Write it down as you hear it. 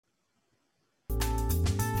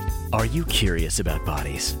Are you curious about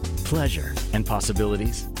bodies, pleasure, and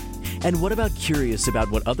possibilities? And what about curious about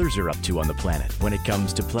what others are up to on the planet when it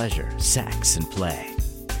comes to pleasure, sex, and play?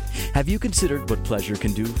 Have you considered what pleasure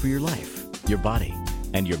can do for your life, your body,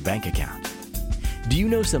 and your bank account? Do you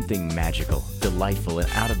know something magical, delightful, and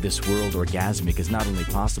out of this world orgasmic is not only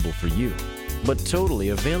possible for you, but totally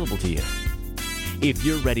available to you? If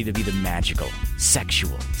you're ready to be the magical,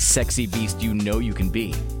 sexual, sexy beast you know you can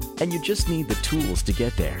be, and you just need the tools to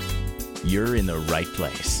get there, you're in the right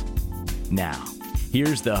place. Now,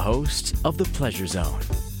 here's the host of The Pleasure Zone,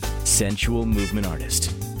 sensual movement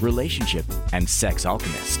artist, relationship and sex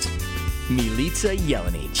alchemist, Milica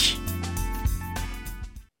Jelenic.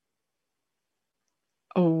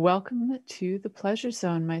 Welcome to The Pleasure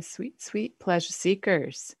Zone, my sweet, sweet pleasure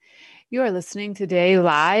seekers. You are listening today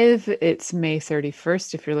live. It's May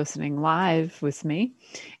 31st if you're listening live with me.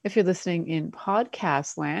 If you're listening in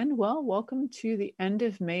podcast land, well, welcome to the end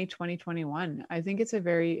of May 2021. I think it's a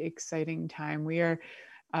very exciting time. We are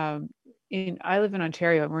I live in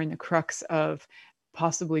Ontario, and we're in the crux of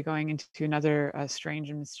possibly going into another strange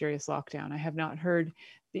and mysterious lockdown. I have not heard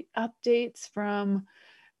the updates from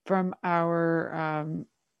our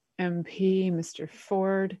MP, Mr.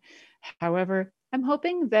 Ford. However, I'm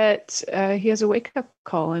hoping that he has a wake-up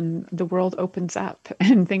call and the world opens up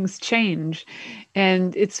and things change.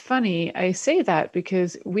 And it's funny, I say that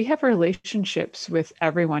because we have relationships with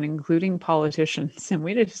everyone, including politicians, and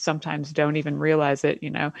we just sometimes don't even realize it.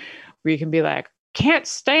 We can be like, can't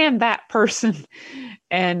stand that person.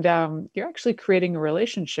 And you're actually creating a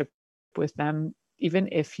relationship with them, even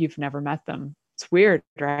if you've never met them. It's weird,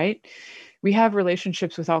 right? We have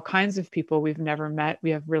relationships with all kinds of people we've never met. We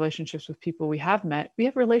have relationships with people we have met. We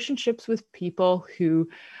have relationships with people who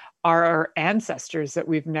are our ancestors that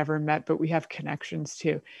we've never met, but we have connections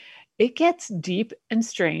to. It gets deep and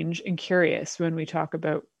strange and curious when we talk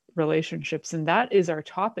about relationships, and that is our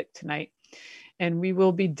topic tonight. And we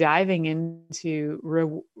will be diving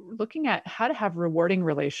into looking at how to have rewarding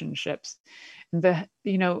relationships. The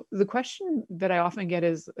question that I often get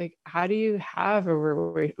is like, how do you have a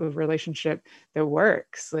relationship that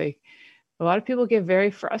works? Like, a lot of people get very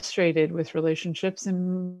frustrated with relationships,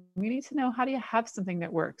 and we need to know, how do you have something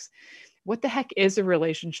that works? What the heck is a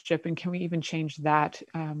relationship, and can we even change that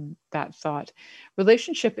thought?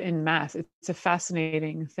 Relationship in math, it's a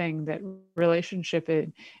fascinating thing that relationship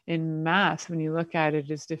in math, when you look at it,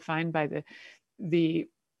 is defined by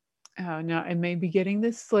now I may be getting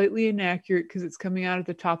this slightly inaccurate because it's coming out of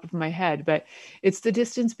the top of my head, but it's the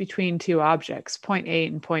distance between two objects, point A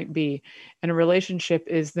and point B. And a relationship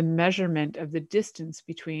is the measurement of the distance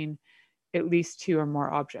between at least two or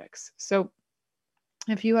more objects. So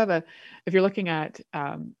if you're looking at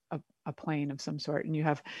a plane of some sort, and you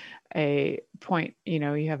have a point,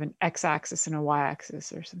 you have an x-axis and a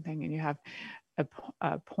y-axis or something, and you have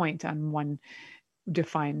a point on one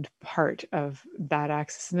defined part of that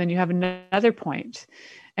axis, and then you have another point,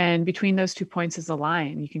 and between those 2 points is a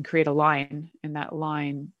line. You can create a line, and that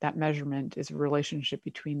line, that measurement, is a relationship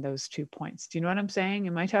between those 2 points. Do you know what I'm saying?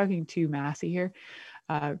 Am I talking too mathy here?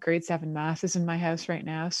 Grade 7 math is in my house right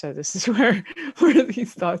now, so this is where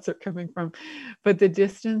these thoughts are coming from. But the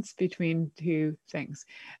distance between two things,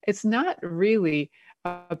 it's not really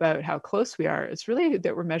about how close we are. It's really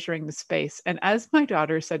that we're measuring the space. And as my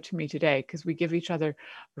daughter said to me today, because we give each other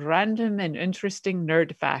random and interesting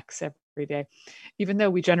nerd facts every day, even though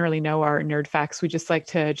we generally know our nerd facts, we just like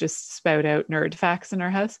to just spout out nerd facts in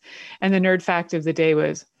our house. And the nerd fact of the day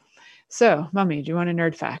was, so, Mommy, do you want a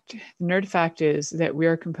nerd fact? The nerd fact is that we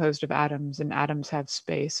are composed of atoms, and atoms have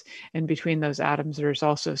space. And between those atoms, there's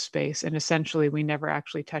also space. And essentially, we never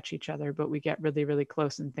actually touch each other, but we get really, really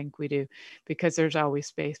close and think we do, because there's always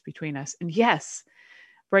space between us. And yes,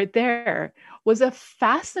 right there was a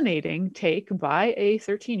fascinating take by a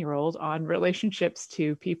 13-year-old on relationships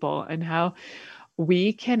to people, and how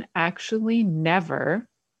we can actually never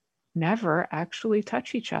actually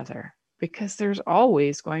touch each other, because there's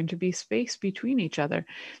always going to be space between each other.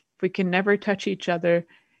 If we can never touch each other,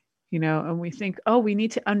 and we think, oh, we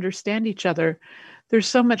need to understand each other, there's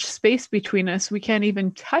so much space between us, we can't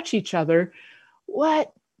even touch each other.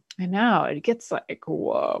 What? And now it gets like,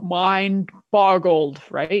 whoa, mind boggled,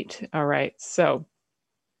 right? All right. So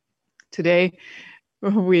today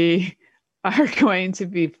we are going to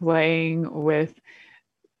be playing with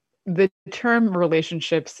the term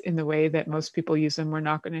relationships in the way that most people use them. We're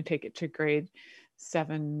not going to take it to grade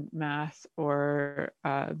 7 math or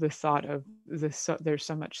the thought of this. So there's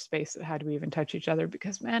so much space. How do we even touch each other?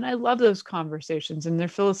 Because, man, I love those conversations, and they're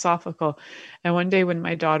philosophical. And one day when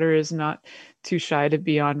my daughter is not too shy to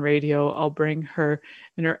be on radio, I'll bring her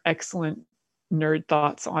and her excellent nerd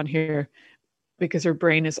thoughts on here because her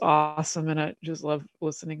brain is awesome and I just love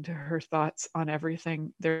listening to her thoughts on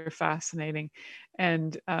everything. They're fascinating.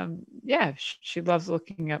 And yeah, she loves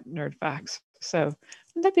looking up nerd facts. So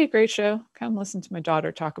wouldn't that be a great show? Come listen to my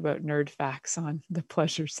daughter talk about nerd facts on the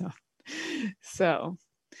Pleasure Zone. So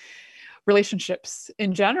relationships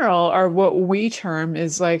in general are what we term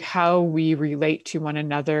is like how we relate to one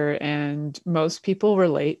another. And most people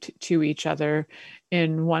relate to each other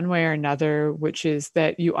in one way or another, which is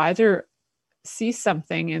that you either see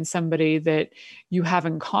something in somebody that you have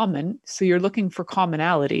in common. So you're looking for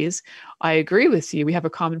commonalities. I agree with you. We have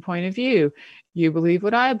a common point of view. You believe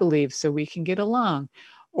what I believe, so we can get along.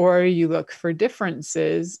 Or you look for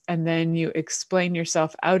differences and then you explain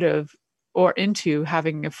yourself out of or into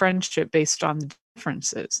having a friendship based on the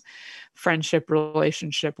differences. Friendship,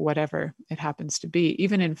 relationship, whatever it happens to be.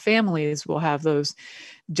 Even in families, we'll have those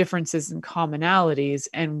differences and commonalities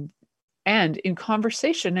and in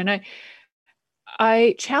conversation. And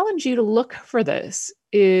I challenge you to look for this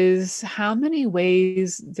is how many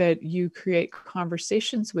ways that you create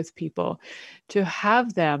conversations with people to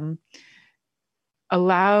have them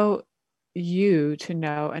allow you to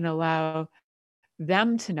know and allow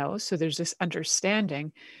them to know. So there's this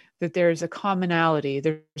understanding that there's a commonality,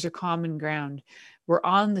 there's a common ground. We're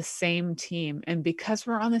on the same team. And because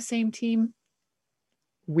we're on the same team,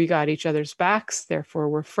 we got each other's backs, therefore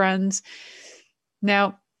we're friends.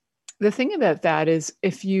 Now, the thing about that is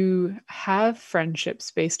if you have friendships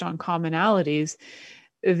based on commonalities,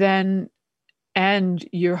 then and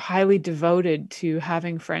you're highly devoted to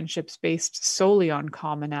having friendships based solely on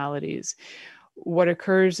commonalities, what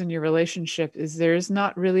occurs in your relationship is there's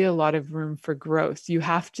not really a lot of room for growth. You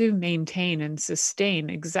have to maintain and sustain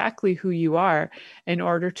exactly who you are in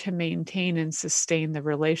order to maintain and sustain the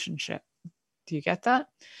relationship. Do you get that?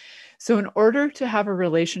 So in order to have a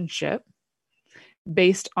relationship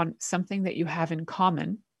based on something that you have in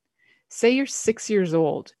common, say you're 6 years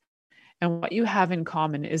old and what you have in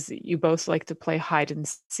common is that you both like to play hide and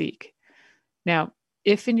seek. Now,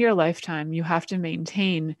 if in your lifetime you have to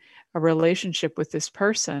maintain a relationship with this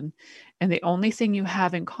person and the only thing you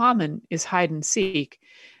have in common is hide and seek,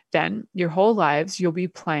 then your whole lives you'll be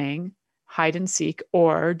playing hide and seek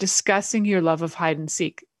or discussing your love of hide and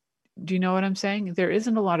seek. Do you know what I'm saying? There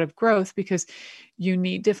isn't a lot of growth because you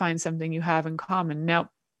need to find something you have in common. Now,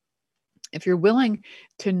 if you're willing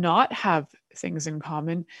to not have things in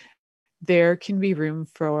common, there can be room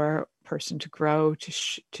for a person to grow,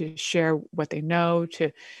 to share what they know,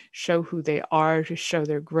 to show who they are, to show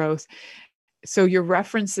their growth. So your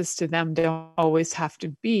references to them don't always have to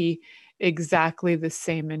be exactly the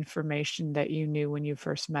same information that you knew when you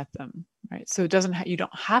first met them, right? So it doesn't you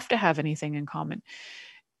don't have to have anything in common.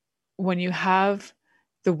 When you have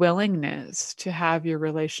the willingness to have your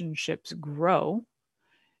relationships grow,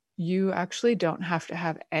 you actually don't have to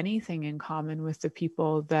have anything in common with the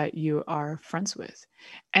people that you are friends with.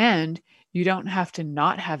 And you don't have to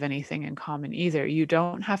not have anything in common either. You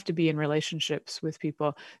don't have to be in relationships with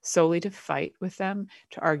people solely to fight with them,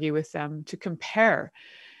 to argue with them, to compare.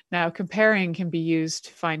 Now, comparing can be used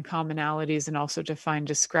to find commonalities and also to find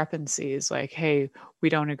discrepancies like, hey, we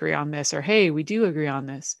don't agree on this, or hey, we do agree on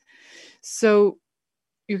this. So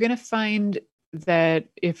you're going to find that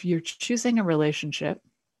if you're choosing a relationship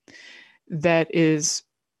that is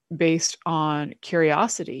based on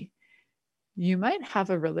curiosity, you might have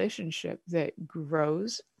a relationship that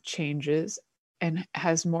grows, changes, and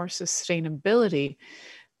has more sustainability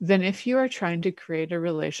than if you are trying to create a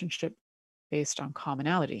relationship based on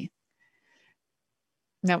commonality.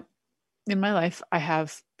 Now, in my life, I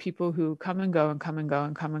have people who come and go and come and go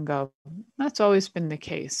and come and go. That's always been the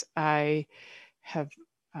case. I have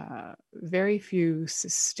very few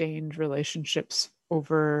sustained relationships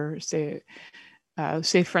over, say,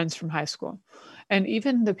 friends from high school. And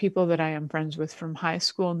even the people that I am friends with from high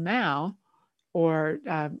school now or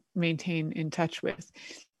maintain in touch with,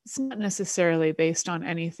 it's not necessarily based on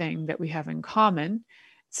anything that we have in common.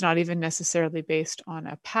 It's not even necessarily based on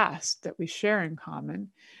a past that we share in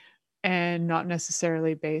common, and not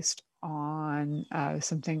necessarily based on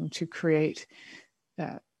something to create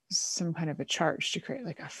some kind of a charge, to create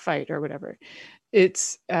like a fight or whatever.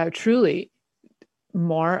 It's truly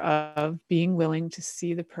more of being willing to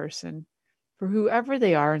see the person for whoever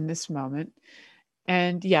they are in this moment.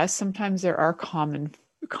 And yes, sometimes there are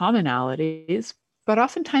commonalities, but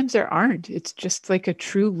oftentimes there aren't. It's just like a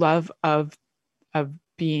true love of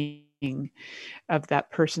being, of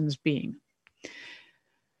that person's being.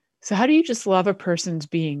 So how do you just love a person's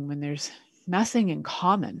being when there's nothing in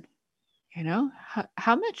common? You know,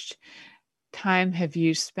 how much time have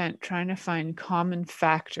you spent trying to find common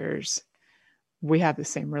factors We have the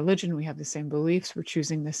same religion, we have the same beliefs, we're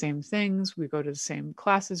choosing the same things, we go to the same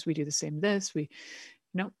classes, we do the same this, we,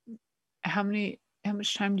 how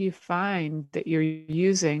much time do you find that you're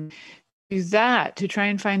using that to try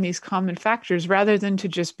and find these common factors rather than to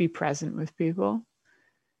just be present with people,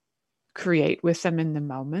 create with them in the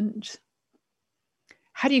moment?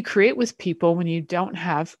 How do you create with people when you don't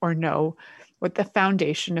have or know what the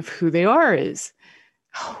foundation of who they are is?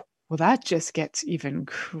 Oh, well, that just gets even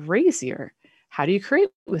crazier. How do you create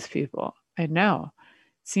with people? I know.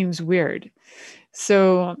 Seems weird.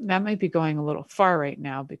 So that might be going a little far right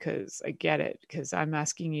now, because I get it, because I'm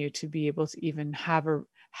asking you to be able to even have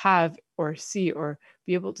or see or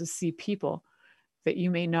be able to see people that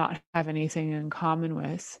you may not have anything in common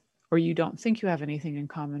with, or you don't think you have anything in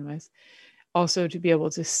common with. Also to be able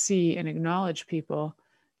to see and acknowledge people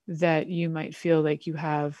that you might feel like you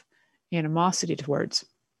have animosity towards.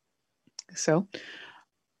 So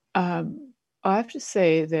I have to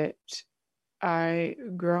say that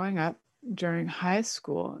growing up during high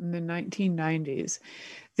school in the 1990s,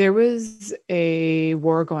 there was a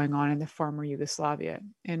war going on in the former Yugoslavia.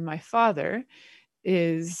 And my father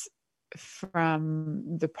is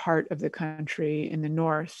from the part of the country in the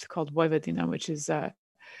north called Vojvodina, which is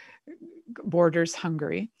borders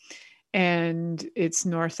Hungary, and it's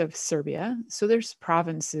north of Serbia. So there's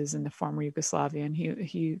provinces in the former Yugoslavia, and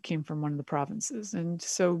he came from one of the provinces. And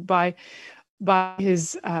so by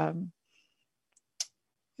his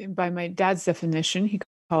by my dad's definition, he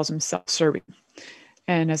calls himself Serbian.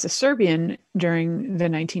 And as a Serbian during the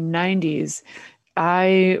 1990s,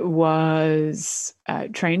 I was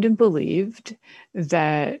trained and believed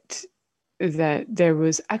that there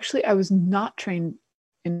was actually, I was not trained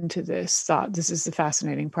into this thought. This is the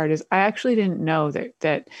fascinating part, is I actually didn't know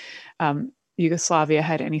that Yugoslavia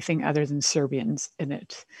had anything other than Serbians in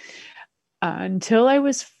it. Until I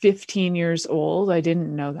was 15 years old, I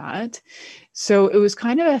didn't know that. So it was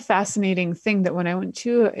kind of a fascinating thing that when I went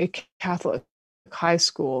to a Catholic high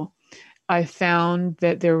school, I found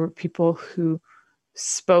that there were people who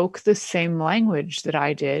spoke the same language that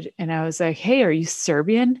I did. And I was like, hey, are you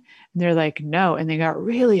Serbian? And they're like, no. And they got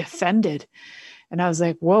really offended. And I was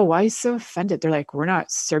like, whoa, why are you so offended? They're like, we're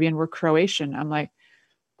not Serbian, we're Croatian. I'm like,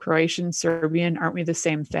 Croatian, Serbian, aren't we the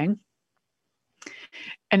same thing?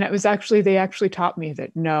 And it was actually, they actually taught me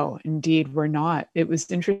that no, indeed, we're not. It was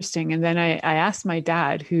interesting. And then I asked my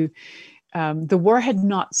dad, who the war had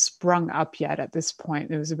not sprung up yet at this point.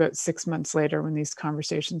 It was about 6 months later when these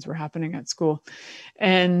conversations were happening at school.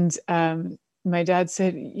 And my dad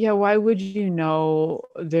said, yeah, why would you know?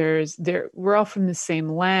 We're all from the same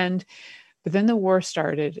land. But then the war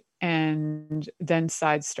started, and then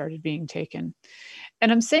sides started being taken.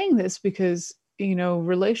 And I'm saying this because,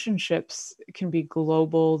 relationships can be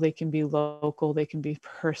global, they can be local, they can be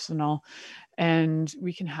personal. And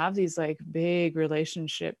we can have these like big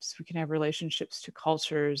relationships. We can have relationships to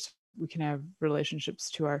cultures. We can have relationships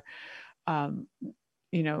to our,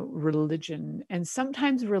 religion. And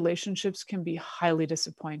sometimes relationships can be highly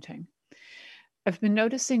disappointing. I've been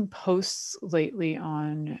noticing posts lately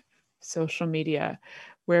on social media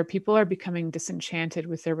where people are becoming disenchanted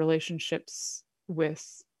with their relationships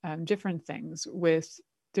with different things.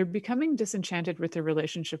 They're becoming disenchanted with their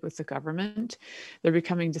relationship with the government. They're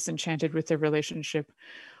becoming disenchanted with their relationship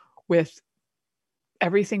with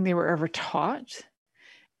everything they were ever taught.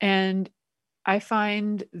 And I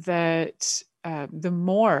find that the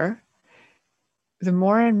more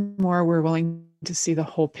and more we're willing to see the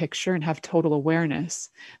whole picture and have total awareness,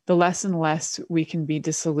 the less and less we can be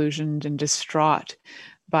disillusioned and distraught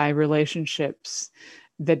by relationships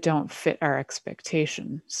that don't fit our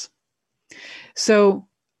expectations. So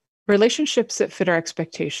relationships that fit our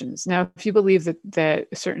expectations. Now, if you believe that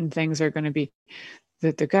certain things are going to be,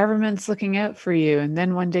 that the government's looking out for you, and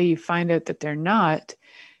then one day you find out that they're not,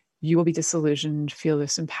 you will be disillusioned, feel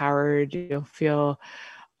disempowered, you'll feel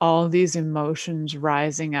all of these emotions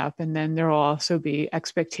rising up. And then there will also be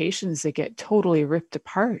expectations that get totally ripped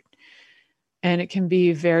apart. And it can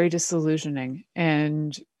be very disillusioning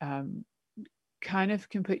and kind of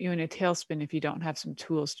can put you in a tailspin if you don't have some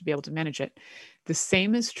tools to be able to manage it. The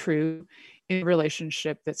same is true in a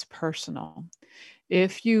relationship that's personal.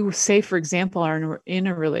 If you, say, for example, are in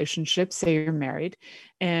a relationship, say you're married,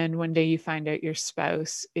 and one day you find out your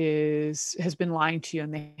spouse has been lying to you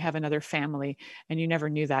and they have another family, and you never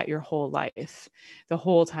knew that your whole life, the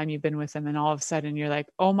whole time you've been with them, and all of a sudden you're like,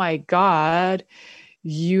 oh my God,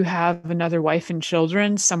 you have another wife and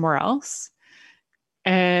children somewhere else,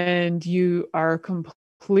 and you are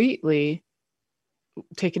completely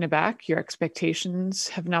taken aback. Your expectations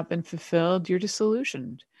have not been fulfilled. You're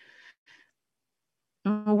disillusioned.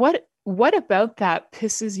 What what about that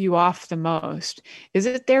pisses you off the most? Is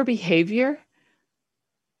it their behavior?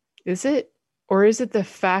 Is it? Or is it the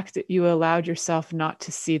fact that you allowed yourself not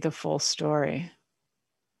to see the full story?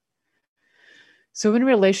 So in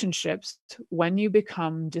relationships, when you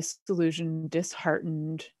become disillusioned,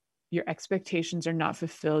 disheartened, your expectations are not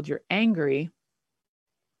fulfilled, you're angry,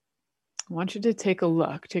 I want you to take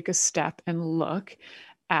a step and look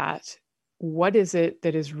at what is it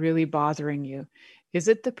that is really bothering you? Is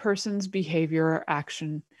it the person's behavior or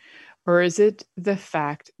action? Or is it the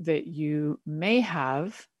fact that you may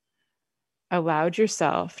have allowed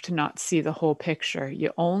yourself to not see the whole picture?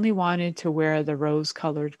 You only wanted to wear the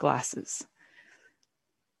rose-colored glasses.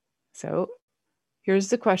 So here's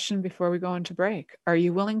the question before we go into break. Are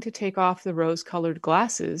you willing to take off the rose-colored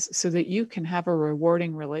glasses so that you can have a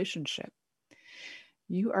rewarding relationship?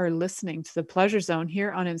 You are listening to the Pleasure Zone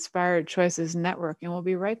here on Inspired Choices Network, and we'll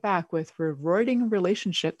be right back with rewarding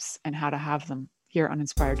relationships and how to have them here on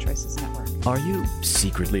Inspired Choices Network. Are you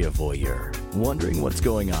secretly a voyeur, wondering what's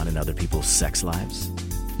going on in other people's sex lives?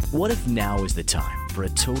 What if now is the time for a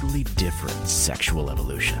totally different sexual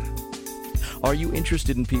evolution? Are you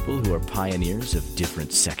interested in people who are pioneers of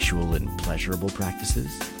different sexual and pleasurable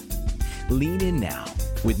practices? Lean in now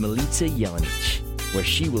with Milica Jelenic, where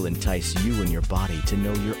she will entice you and your body to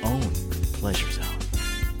know your own pleasure zone.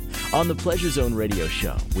 On the Pleasure Zone radio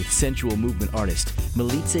show with sensual movement artist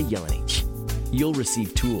Milica Jelenic, you'll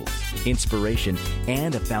receive tools, inspiration,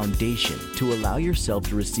 and a foundation to allow yourself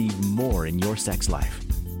to receive more in your sex life,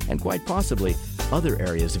 and quite possibly other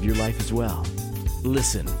areas of your life as well.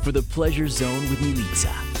 Listen for the Pleasure Zone with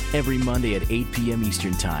Milica every Monday at 8 p.m.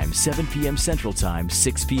 Eastern Time, 7 p.m. Central Time,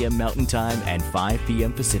 6 p.m. Mountain Time, and 5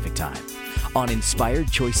 p.m. Pacific Time on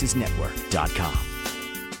InspiredChoicesNetwork.com.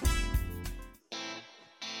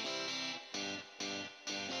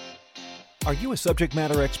 Are you a subject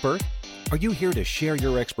matter expert? Are you here to share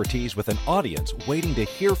your expertise with an audience waiting to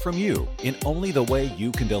hear from you in only the way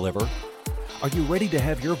you can deliver? Are you ready to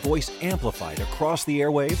have your voice amplified across the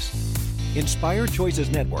airwaves? Inspired Choices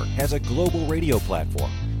Network has a global radio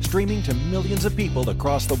platform streaming to millions of people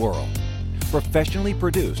across the world. Professionally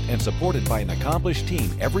produced and supported by an accomplished team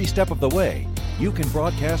every step of the way, you can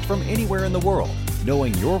broadcast from anywhere in the world,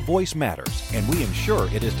 knowing your voice matters, and we ensure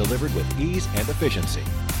it is delivered with ease and efficiency.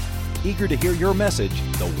 Eager to hear your message,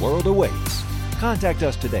 the world awaits. Contact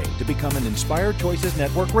us today to become an Inspired Choices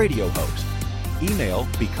Network radio host. Email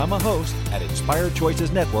become a host at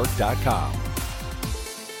inspiredchoicesnetwork.com.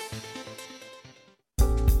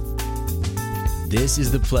 This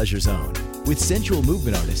is the Pleasure Zone with sensual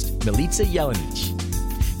movement artist Milica Jelenic.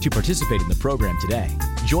 To participate in the program today,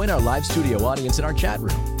 join our live studio audience in our chat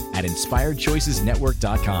room at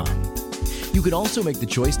inspiredchoicesnetwork.com. You can also make the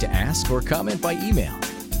choice to ask or comment by email,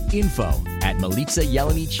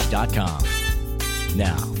 info@milicajelenic.com.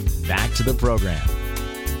 Now, back to the program.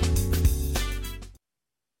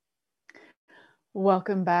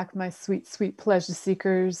 Welcome back, my sweet, sweet pleasure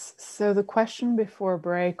seekers. So the question before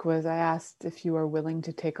break was, I asked if you are willing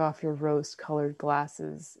to take off your rose-colored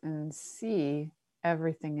glasses and see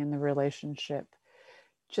everything in the relationship,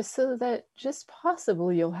 just so that just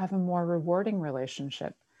possibly you'll have a more rewarding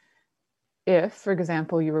relationship. If, for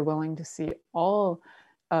example, you were willing to see all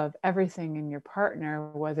of everything in your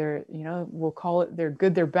partner, whether, we'll call it their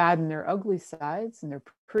good, their bad, and their ugly sides and their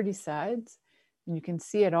pretty sides, and you can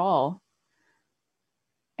see it all,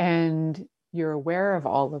 and you're aware of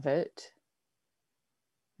all of it,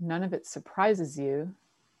 none of it surprises you,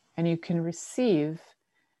 and you can receive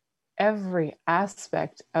every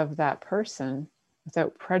aspect of that person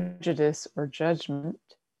without prejudice or judgment,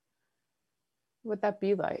 what would that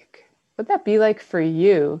be like? What would that be like for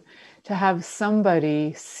you to have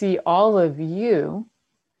somebody see all of you?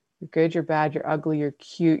 You're good, you're bad, you're ugly, you're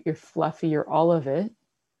cute, you're fluffy, you're all of it.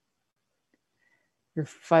 You're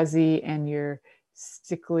fuzzy and you're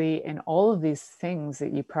stickly and all of these things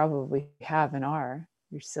that you probably have and are.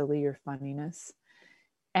 You're silly, your funniness.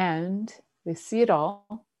 And they see it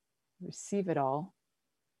all, receive it all,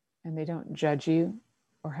 and they don't judge you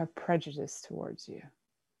or have prejudice towards you.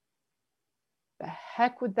 The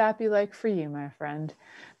heck would that be like for you, my friend?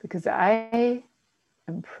 Because I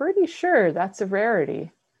am pretty sure that's a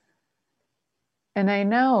rarity. And I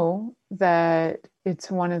know that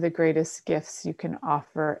it's one of the greatest gifts you can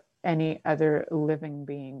offer any other living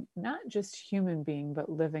being, not just human being, but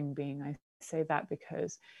living being. I say that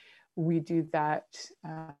because we do that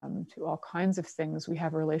to all kinds of things. We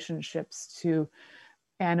have relationships to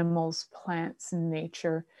animals, plants, and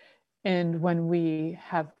nature. And when we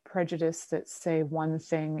have prejudice that say one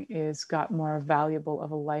thing is got more valuable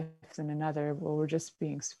of a life than another, well, we're just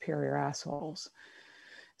being superior assholes.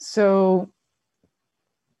 So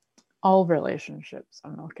all relationships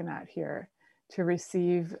I'm looking at here, to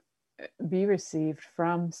be received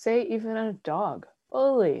from, say, even a dog,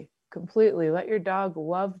 fully, completely. Let your dog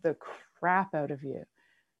love the crap out of you.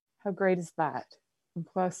 How great is that? And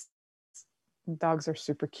plus, dogs are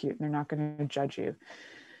super cute and they're not going to judge you.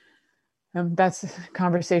 That's a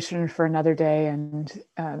conversation for another day. And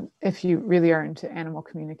if you really are into animal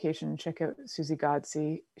communication, check out Susie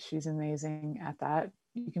Godsey. She's amazing at that.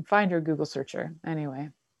 You can find her, Google search her. Anyway,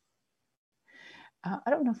 I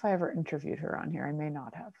don't know if I ever interviewed her on here. I may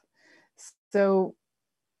not have. So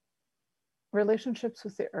relationships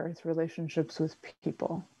with the earth, relationships with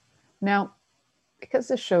people. Now, because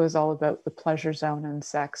this show is all about the pleasure zone and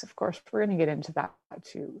sex, of course, we're going to get into that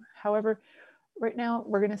too. However, right now,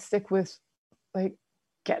 we're going to stick with like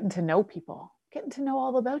getting to know people, getting to know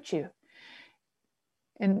all about you.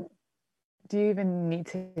 And do you even need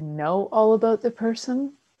to know all about the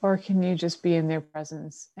person? Or can you just be in their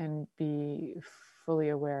presence and be fully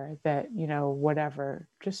aware that, you know, whatever,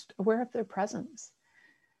 just aware of their presence?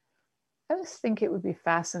 I just think it would be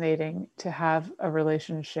fascinating to have a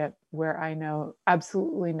relationship where I know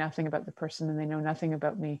absolutely nothing about the person and they know nothing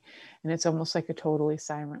about me. And it's almost like a totally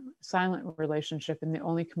silent relationship. And the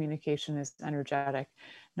only communication is energetic,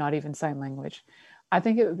 not even sign language. I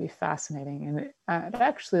think it would be fascinating. And I'd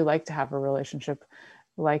actually like to have a relationship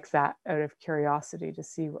like that out of curiosity to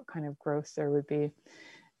see what kind of growth there would be.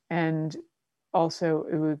 And also,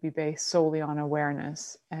 it would be based solely on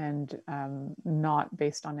awareness and not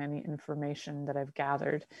based on any information that I've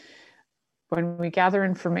gathered. When we gather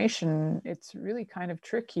information, it's really kind of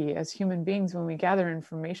tricky as human beings. When we gather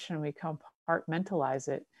information, we compartmentalize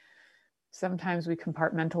it. Sometimes we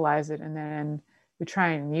compartmentalize it and then we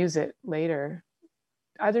try and use it later,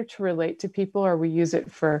 either to relate to people or we use it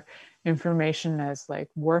for information as like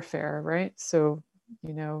warfare, right? So,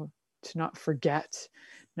 you know, to not forget.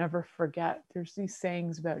 Never forget. There's these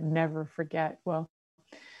sayings about never forget. Well,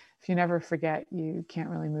 if you never forget, you can't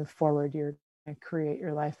really move forward. You're going to create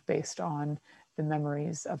your life based on the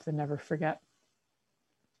memories of the never forget.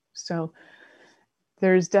 So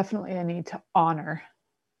there's definitely a need to honor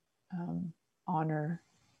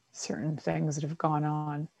certain things that have gone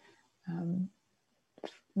on.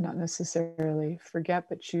 Not necessarily forget,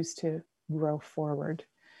 but choose to grow forward.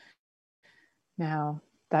 Now,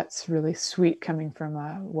 that's really sweet coming from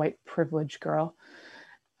a white privileged girl.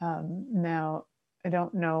 Now, I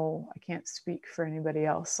don't know, I can't speak for anybody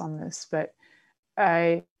else on this, but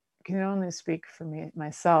I can only speak for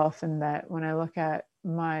myself, in that when I look at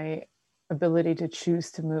my ability to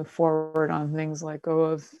choose to move forward on things, let go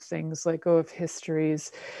of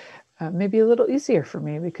histories, maybe a little easier for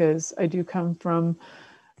me because I do come from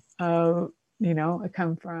I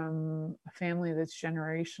come from a family that's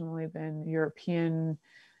generationally been European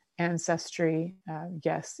ancestry.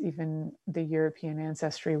 Yes, even the European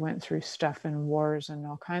ancestry went through stuff and wars and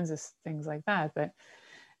all kinds of things like that. But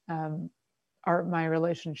my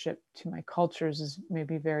relationship to my cultures is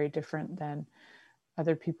maybe very different than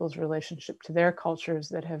other people's relationship to their cultures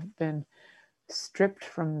that have been stripped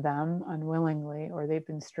from them unwillingly, or they've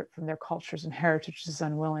been stripped from their cultures and heritages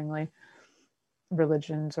unwillingly,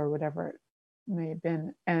 religions or whatever it may have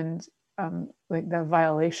been. And like the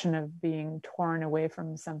violation of being torn away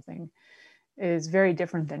from something is very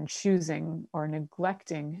different than choosing or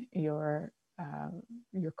neglecting your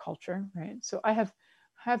culture, right? So I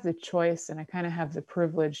have the choice, and I kind of have the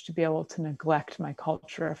privilege to be able to neglect my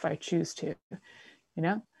culture if I choose to. You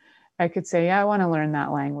know, I could say, yeah, I want to learn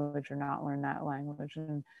that language or not learn that language.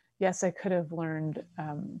 And yes, I could have learned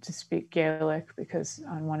to speak Gaelic, because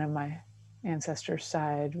on one of my ancestors'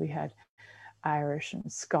 side we had Irish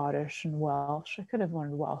and Scottish and Welsh. I could have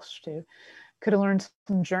learned Welsh too. Could have learned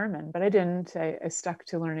some German, but I didn't. I stuck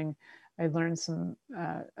to learning. I learned some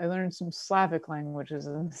Slavic languages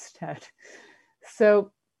instead.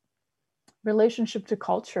 So relationship to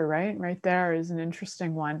culture, right there is an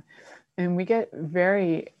interesting one. And we get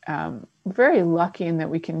very, very lucky in that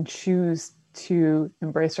we can choose to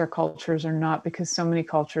embrace our cultures or not, because so many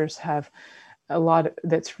cultures have a lot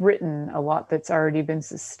that's written, a lot that's already been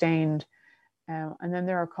sustained. And then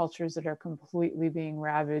there are cultures that are completely being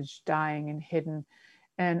ravaged, dying, and hidden.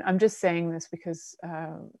 And I'm just saying this because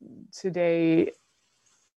today,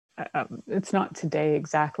 it's not today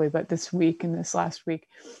exactly, but this week and this last week,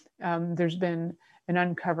 there's been an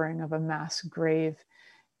uncovering of a mass grave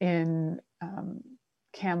in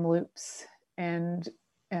Kamloops and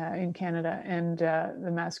in Canada, and the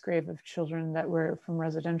mass grave of children that were from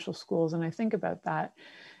residential schools. And I think about that.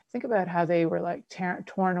 Think about how they were like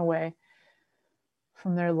torn away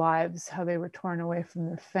from their lives, how they were torn away from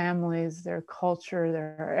their families, their culture,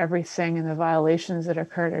 their everything, and the violations that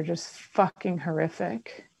occurred are just fucking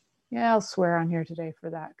horrific. Yeah, I'll swear on here today for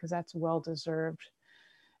that, because that's well deserved.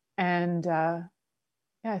 And yeah,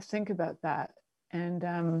 I think about that.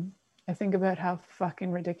 And I think about how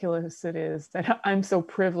fucking ridiculous it is that I'm so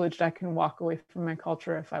privileged I can walk away from my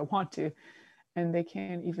culture if I want to, and they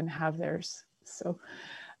can't even have theirs. So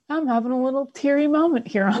I'm having a little teary moment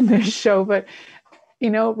here on this show, but you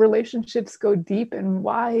know, relationships go deep and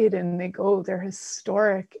wide, and they're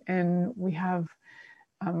historic, and we have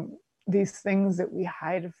these things that we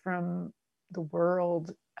hide from the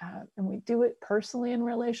world, and we do it personally in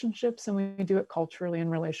relationships, and we do it culturally in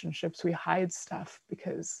relationships. We hide stuff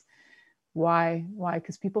because why?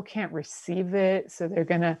 Because people can't receive it, so they're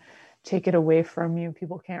gonna take it away from you.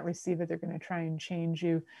 People can't receive it, they're gonna try and change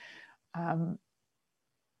you.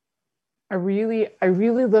 I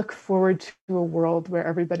really look forward to a world where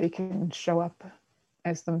everybody can show up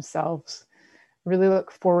as themselves. I really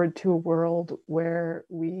look forward to a world where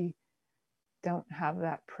we don't have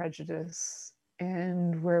that prejudice,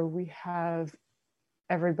 and where we have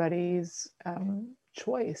everybody's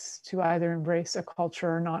choice to either embrace a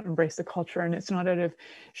culture or not embrace a culture. And it's not out of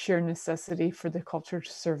sheer necessity for the culture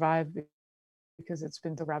to survive because it's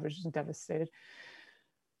been so ravaged and devastated.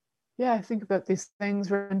 Yeah, I think about these things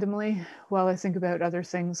randomly while I think about other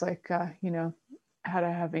things like, you know, how to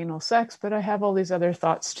have anal sex, but I have all these other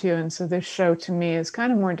thoughts too. And so this show to me is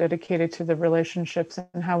kind of more dedicated to the relationships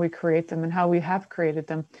and how we create them and how we have created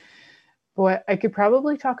them. But I could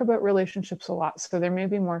probably talk about relationships a lot. So there may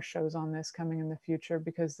be more shows on this coming in the future,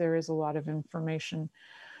 because there is a lot of information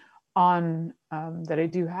on that I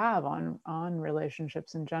do have on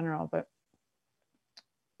relationships in general. But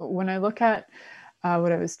when I look at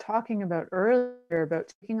what I was talking about earlier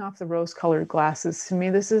about taking off the rose-colored glasses, to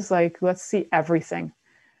me, this is like, let's see everything.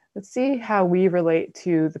 Let's see how we relate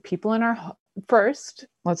to the people in our, first,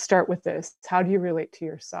 let's start with this. How do you relate to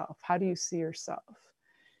yourself? How do you see yourself?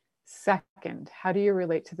 Second, how do you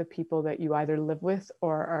relate to the people that you either live with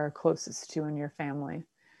or are closest to in your family?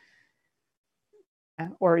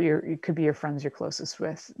 Or it could be your friends you're closest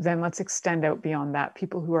with. Then let's extend out beyond that.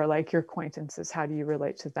 People who are like your acquaintances, how do you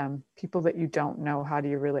relate to them? People that you don't know, how do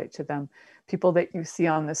you relate to them? People that you see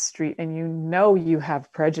on the street and you know you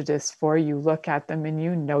have prejudice for, you look at them and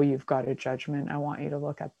you know you've got a judgment. I want you to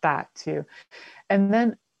look at that too. And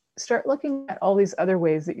then start looking at all these other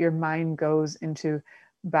ways that your mind goes into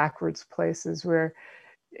backwards places where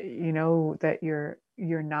you know that you're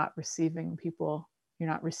not receiving people, you're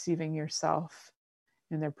not receiving yourself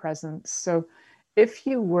in their presence. So if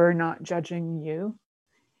you were not judging you,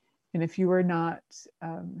 and if you were not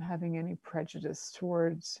having any prejudice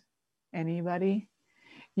towards anybody,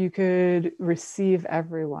 you could receive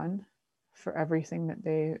everyone for everything that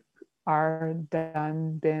they are,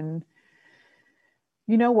 done, been.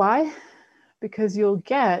 You know why? Because you'll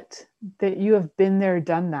get that you have been there,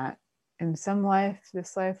 done that. In some life,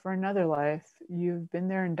 this life or another life, you've been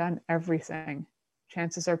there and done everything.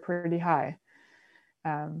 Chances are pretty high.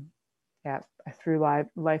 Yeah, I threw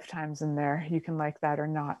lifetimes in there. You can like that or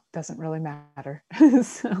not, doesn't really matter.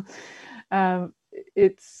 So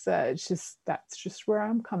it's just, that's just where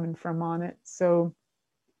I'm coming from on it. So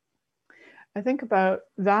I think about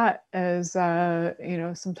that as, you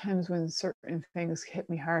know, sometimes when certain things hit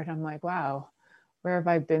me hard, I'm like, wow, where have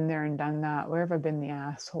I been there and done that? Where have I been the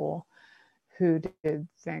asshole who did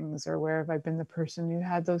things? Or where have I been the person who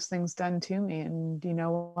had those things done to me? And you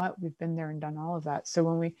know what? We've been there and done all of that. So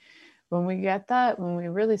when we get that, when we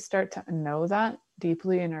really start to know that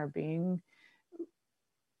deeply in our being,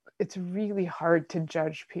 it's really hard to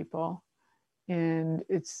judge people. And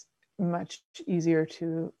it's much easier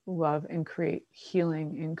to love and create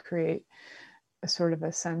healing and create a sort of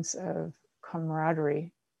a sense of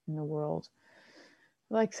camaraderie in the world.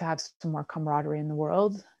 I like to have some more camaraderie in the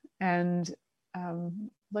world. And I'd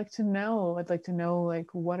like to know, like,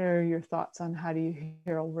 what are your thoughts on how do you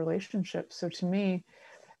heal relationships? So to me,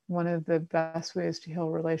 one of the best ways to heal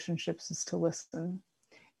relationships is to listen.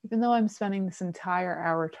 Even though I'm spending this entire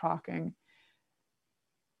hour talking,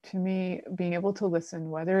 to me, being able to listen,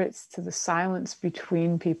 whether it's to the silence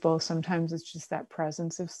between people, sometimes it's just that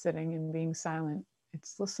presence of sitting and being silent.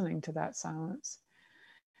 It's listening to that silence.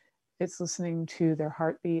 It's listening to their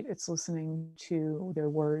heartbeat. It's listening to their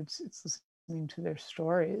words. It's listening to their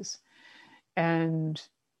stories. And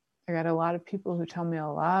I got a lot of people who tell me a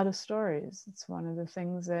lot of stories. It's one of the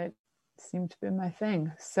things that seem to be my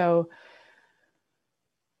thing. So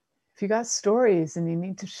if you got stories and you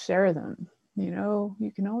need to share them, you know,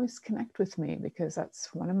 you can always connect with me, because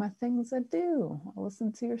that's one of my things I do. I'll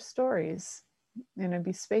listen to your stories. and it'd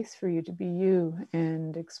be space for you to be you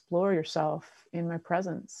and explore yourself in my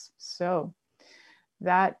presence. So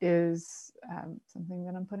that is something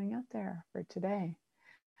that I'm putting out there for today. I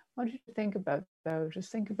want you to think about, though,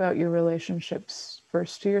 just think about your relationships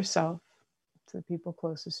first to yourself, to the people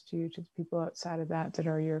closest to you, to the people outside of that that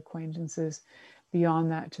are your acquaintances,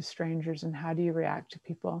 beyond that to strangers, and how do you react to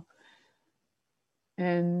people?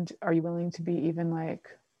 And are you willing to be even like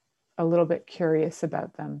a little bit curious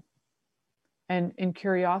about them? And in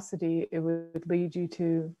curiosity, it would lead you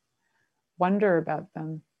to wonder about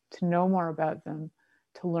them, to know more about them,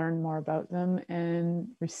 to learn more about them, and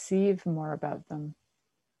receive more about them.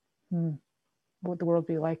 What would the world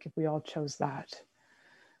be like if we all chose that?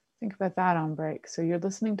 Think about that on break. So you're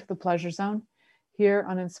listening to The Pleasure Zone here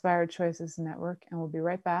on Inspired Choices Network, and we'll be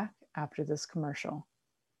right back after this commercial.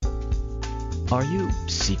 Are you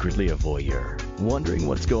secretly a voyeur, wondering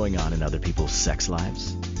what's going on in other people's sex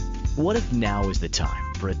lives? What if now is the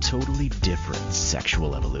time for a totally different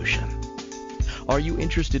sexual evolution? Are you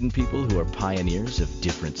interested in people who are pioneers of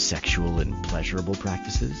different sexual and pleasurable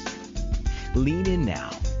practices? Lean in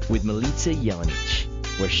now with Milica Jelenic,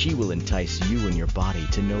 where she will entice you and your body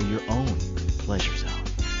to know your own pleasure zone.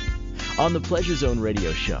 On the Pleasure Zone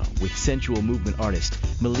radio show with sensual movement artist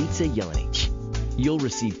Milica Jelenic, you'll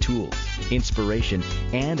receive tools, inspiration,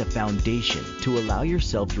 and a foundation to allow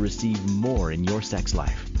yourself to receive more in your sex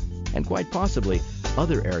life, and quite possibly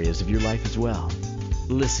other areas of your life as well.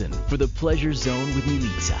 Listen for the Pleasure Zone with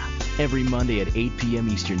Milica every Monday at 8 p.m.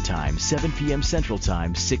 Eastern Time, 7 p.m. Central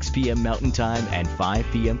Time, 6 p.m. Mountain Time, and 5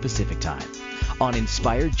 p.m. Pacific Time on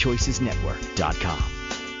InspiredChoicesNetwork.com.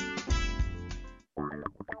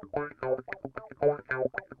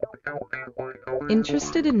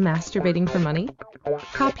 Interested in masturbating for money,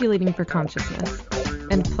 copulating for consciousness,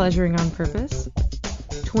 and pleasuring on purpose?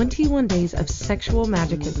 21 Days of Sexual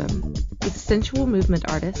Magicism with sensual movement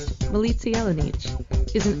artist Milica Jelenic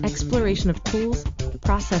is an exploration of tools,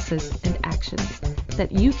 processes, and actions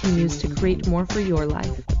that you can use to create more for your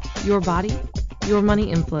life, your body, your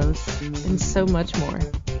money inflows, and so much more.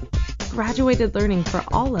 Graduated learning for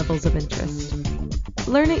all levels of interest.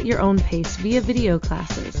 Learn at your own pace via video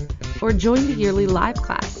classes or join the yearly live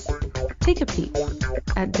class. Take a peek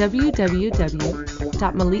at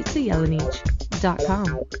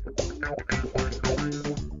www.milicajelenic.com.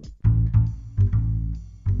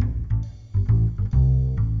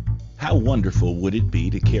 How wonderful would it be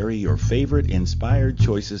to carry your favorite Inspired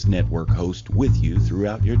Choices Network host with you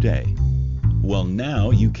throughout your day? Well, now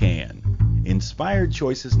you can. Inspired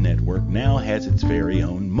Choices Network now has its very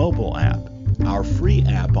own mobile app. Our free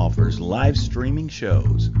app offers live streaming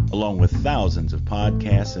shows, along with thousands of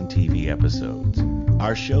podcasts and TV episodes.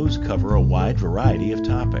 Our shows cover a wide variety of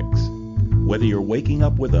topics. Whether you're waking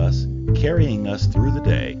up with us, carrying us through the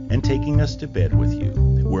day, and taking us to bed with you,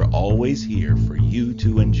 we're always here for you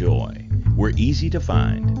to enjoy. We're easy to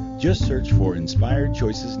find. Just search for Inspired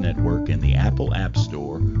Choices Network in the Apple App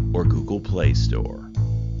Store or Google Play Store.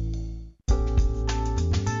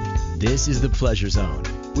 This is the Pleasure Zone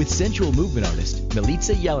with sensual movement artist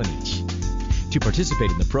Milica Jelenic. To participate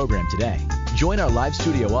in the program today, join our live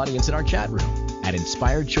studio audience in our chat room at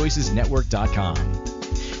InspiredChoicesNetwork.com.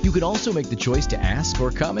 You can also make the choice to ask or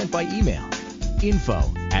comment by email,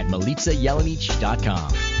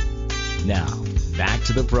 info@MilicaJelenic.com. Now, back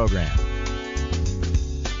to the program.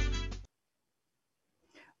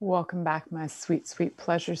 Welcome back, my sweet, sweet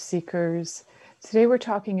pleasure seekers. Today we're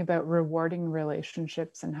talking about rewarding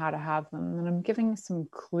relationships and how to have them. And I'm giving some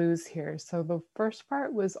clues here. So the first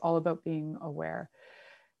part was all about being aware.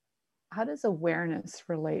 How does awareness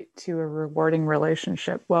relate to a rewarding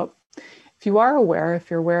relationship? Well, if you are aware, if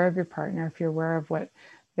you're aware of your partner, if you're aware of what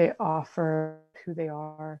they offer, who they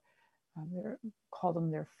are, call them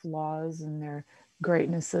their flaws and their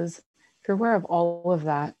greatnesses. If you're aware of all of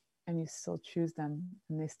that and you still choose them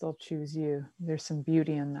and they still choose you, there's some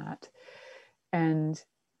beauty in that. And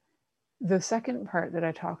the second part that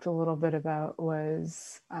I talked a little bit about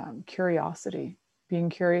was curiosity, being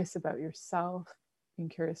curious about yourself, being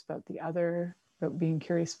curious about the other, about being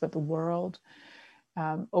curious about the world,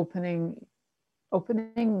 opening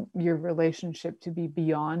your relationship to be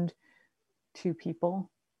beyond two people.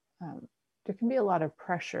 There can be a lot of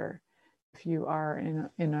pressure if you are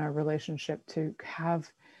in a relationship to have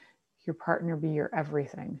your partner be your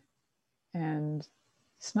everything. And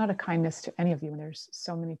it's not a kindness to any of you. And there's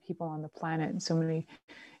so many people on the planet and so many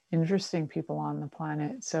interesting people on the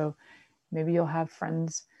planet. So maybe you'll have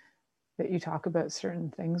friends that you talk about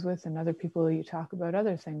certain things with and other people you talk about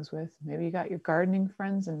other things with. Maybe you got your gardening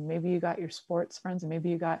friends and maybe you got your sports friends and maybe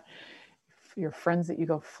you got your friends that you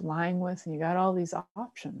go flying with and you got all these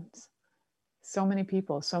options. so many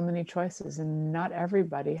people, so many choices, and not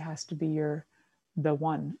everybody has to be the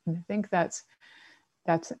one. And I think that's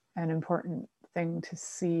an important thing to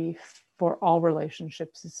see for all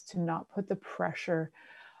relationships, is to not put the pressure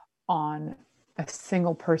on a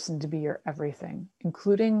single person to be your everything,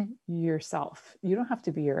 including yourself. You don't have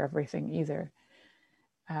to be your everything either.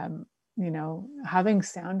 Having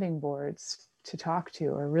sounding boards to talk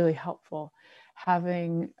to are really helpful.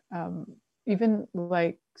 Having, even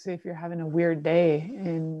like, say if you're having a weird day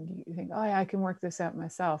and you think, oh yeah, I can work this out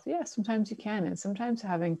myself. Yeah, sometimes you can. And sometimes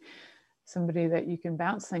having somebody that you can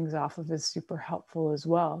bounce things off of is super helpful as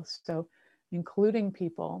well. So including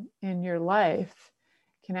people in your life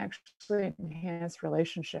can actually enhance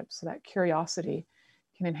relationships. So that curiosity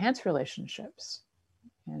can enhance relationships.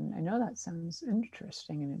 And I know that sounds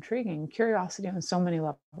interesting and intriguing. Curiosity on so many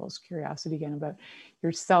levels. Curiosity again about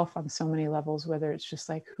yourself on so many levels, whether it's just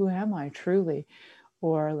like, who am I truly?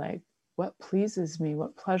 Or like, what pleases me?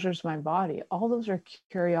 What pleasures my body? All those are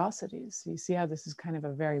curiosities. So you see how this is kind of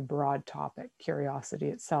a very broad topic, curiosity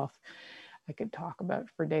itself. I could talk about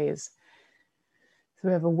for days. So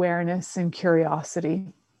we have awareness and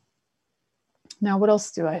curiosity. Now, what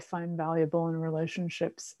else do I find valuable in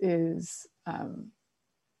relationships is,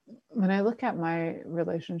 when I look at my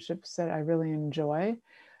relationships that I really enjoy,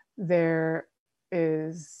 there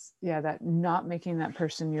is, that not making that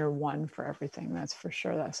person your one for everything. That's for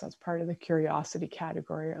sure. That's part of the curiosity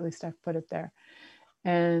category, or at least I've put it there.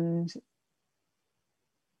 And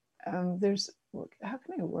there's, how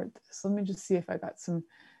can I word this? Let me just see if I got some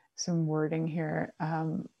wording here.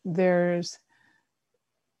 There's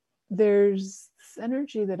this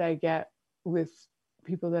energy that I get with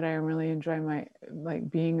people that I really enjoy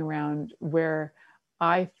being around, where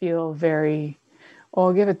I feel very,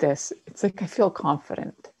 I'll give it this. It's like I feel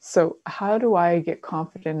confident. So how do I get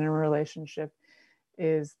confident in a relationship?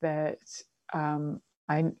 Is that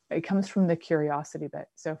it comes from the curiosity bit.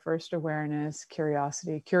 So first awareness,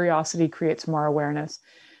 curiosity. Curiosity creates more awareness,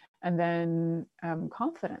 and then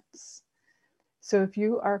confidence. So if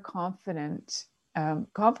you are confident,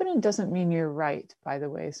 confident doesn't mean you're right, by the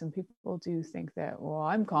way. Some people do think that, well,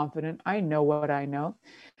 I'm confident, I know what I know.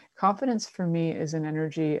 Confidence for me is an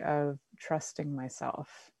energy of trusting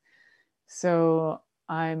myself. So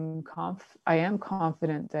I am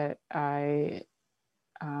confident that I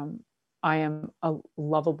am a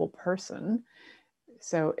lovable person.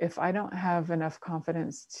 So if I don't have enough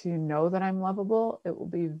confidence to know that I'm lovable, it will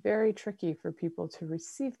be very tricky for people to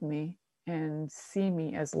receive me and see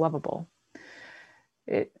me as lovable.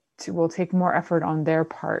 It will take more effort on their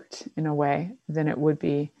part in a way than it would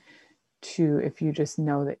be if you just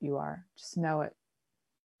know that you are. Just know it.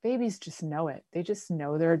 Babies just know it. They just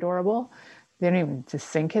know they're adorable. They don't even just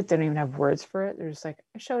think it. They don't even have words for it. They're just like,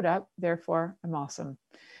 I showed up, therefore I'm awesome.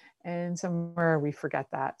 And somewhere we forget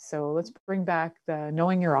that. So let's bring back the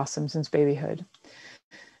knowing you're awesome since babyhood.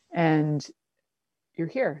 And you're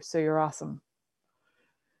here, so you're awesome.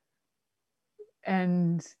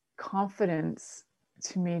 And confidence,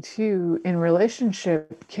 to me too, in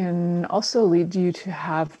relationship can also lead you to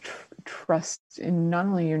have trust in not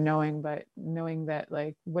only your knowing, but knowing that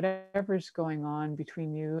like whatever's going on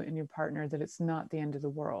between you and your partner, that it's not the end of the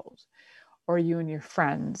world. Or you and your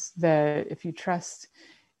friends, that if you trust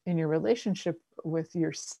in your relationship with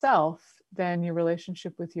yourself, then your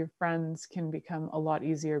relationship with your friends can become a lot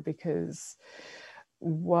easier, because,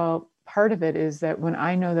 well, part of it is that when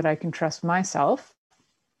I know that I can trust myself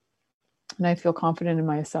and I feel confident in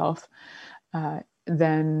myself,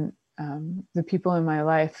 then the people in my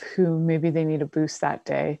life who maybe they need a boost that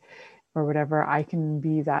day or whatever, I can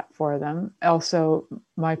be that for them. Also,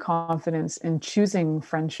 my confidence in choosing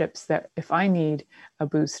friendships that if I need a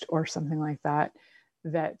boost or something like that,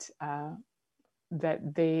 that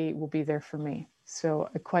they will be there for me. So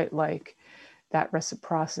I quite like that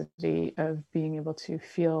reciprocity of being able to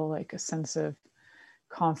feel like a sense of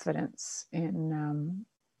confidence in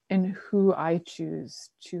who I choose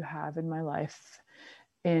to have in my life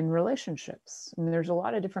in relationships. And there's a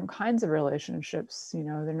lot of different kinds of relationships. You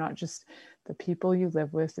know, they're not just the people you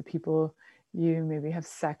live with, the people you maybe have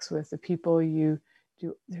sex with, the people you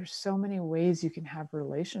do. There's so many ways you can have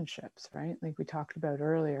relationships, right? Like we talked about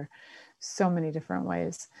earlier, so many different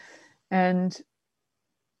ways. And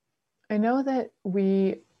I know that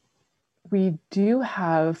we do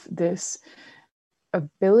have this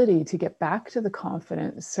ability to get back to the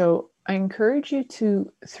confidence. So I encourage you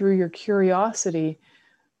to, through your curiosity,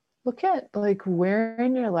 look at like where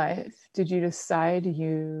in your life did you decide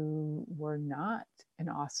you were not an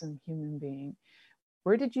awesome human being?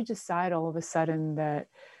 Where did you decide all of a sudden that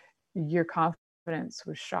your confidence confidence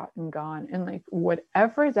was shot and gone. And like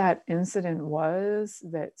whatever that incident was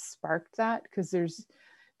that sparked that, because there's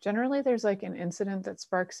like an incident that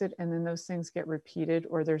sparks it, and then those things get repeated,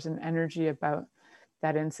 or there's an energy about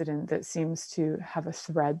that incident that seems to have a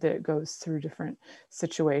thread that goes through different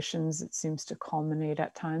situations. It seems to culminate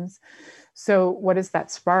at times. So what is that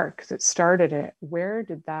spark that started it? Where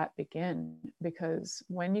did that begin? Because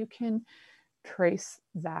when you can trace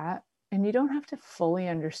that, and you don't have to fully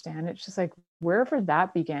understand it, it's just like wherever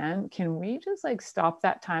that began, can we just like stop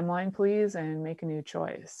that timeline, please, and make a new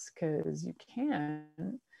choice? Because you can.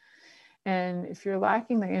 And if you're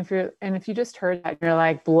lacking, if you just heard that, you're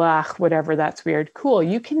like, blah, whatever, that's weird. Cool.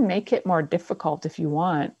 You can make it more difficult if you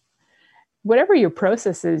want. Whatever your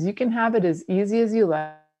process is, you can have it as easy as you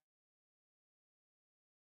like.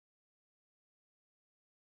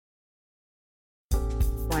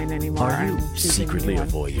 Anymore. Are you secretly a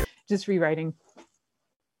voyeur? Just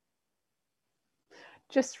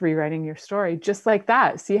rewriting your story, just like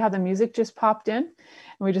that. See how the music just popped in, and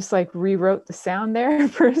we just like rewrote the sound there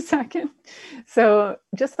for a second. So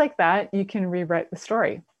just like that, you can rewrite the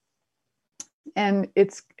story. And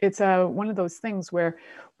it's one of those things where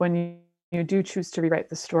when you do choose to rewrite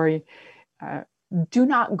the story, do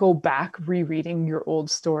not go back rereading your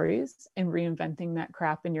old stories and reinventing that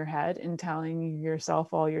crap in your head and telling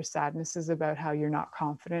yourself all your sadnesses about how you're not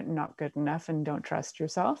confident and not good enough and don't trust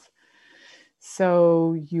yourself.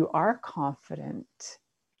 So you are confident.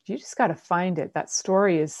 You just got to find it. That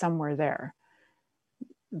story is somewhere there.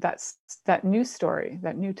 That's that new story,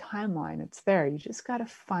 that new timeline. It's there. You just got to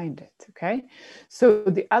find it. Okay. So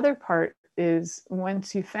the other part is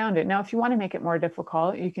once you found it. Now, if you want to make it more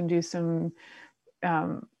difficult, you can do some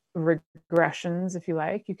regressions, if you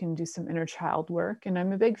like. You can do some inner child work. And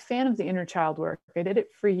I'm a big fan of the inner child work. I did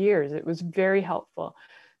it for years. It was very helpful.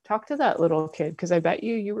 Talk to that little kid, because I bet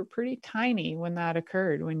you were pretty tiny when that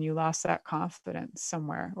occurred, when you lost that confidence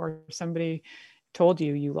somewhere, or somebody told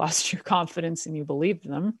you lost your confidence and you believed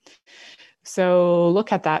them. So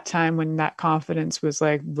look at that time when that confidence was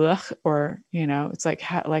like, blech, or, it's like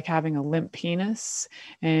having a limp penis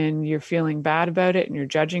and you're feeling bad about it and you're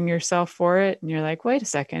judging yourself for it. And you're like, wait a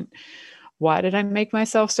second, why did I make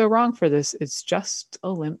myself so wrong for this? It's just a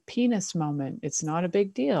limp penis moment. It's not a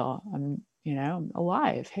big deal. I'm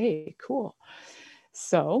alive. Hey, cool.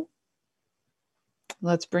 So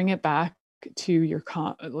let's bring it back to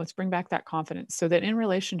let's bring back that confidence, so that in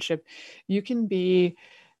relationship, you can be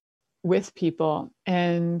with people,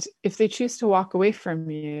 and if they choose to walk away from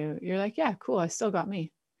you, you're like, yeah, cool, I still got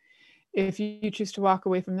me. If you choose to walk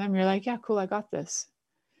away from them, you're like, yeah, cool, I got this.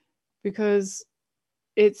 Because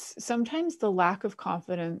it's sometimes the lack of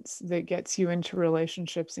confidence that gets you into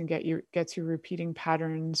relationships and gets you repeating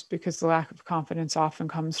patterns, because the lack of confidence often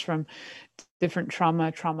comes from different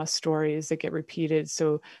trauma stories that get repeated.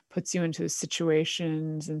 So puts you into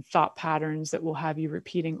situations and thought patterns that will have you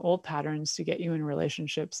repeating old patterns to get you in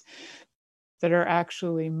relationships that are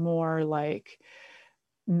actually more like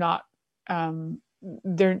not,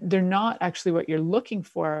 they're not actually what you're looking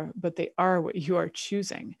for, but they are what you are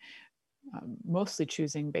choosing. Mostly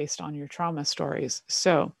choosing based on your trauma stories.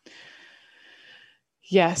 So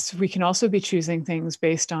yes, we can also be choosing things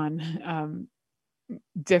based on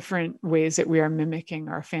different ways that we are mimicking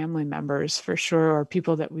our family members, for sure, or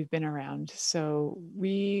people that we've been around. So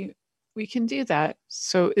we can do that.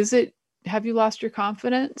 So have you lost your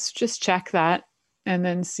confidence? Just check that and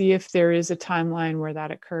then see if there is a timeline where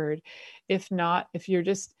that occurred. If not, if you're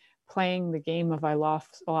just playing the game of I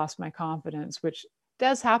lost my confidence, which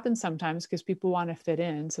does happen sometimes because people want to fit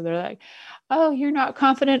in. So they're like, oh, you're not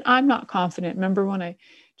confident, I'm not confident. Remember when I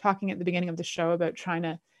talking at the beginning of the show about trying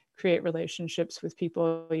to create relationships with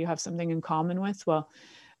people you have something in common with? Well,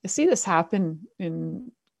 I see this happen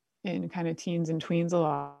in kind of teens and tweens a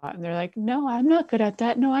lot. And they're like, no, I'm not good at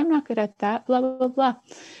that. No, I'm not good at that. Blah, blah, blah, blah.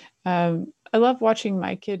 I love watching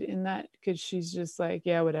my kid in that, because she's just like,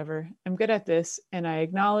 yeah, whatever. I'm good at this. And I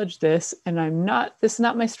acknowledge this. And this is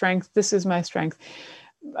not my strength. This is my strength.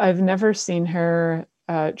 I've never seen her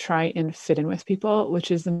try and fit in with people,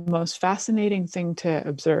 which is the most fascinating thing to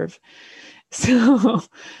observe. So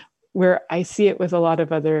where I see it with a lot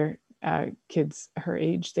of other kids her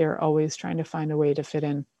age, they're always trying to find a way to fit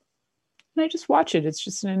in. And I just watch it. It's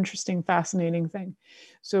just an interesting, fascinating thing.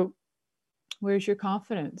 So where's your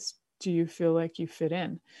confidence? Do you feel like you fit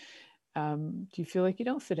in? Do you feel like you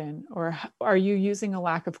don't fit in? Or are you using a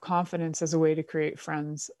lack of confidence as a way to create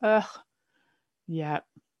friends? Yeah.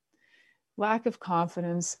 Lack of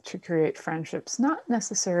confidence to create friendships, not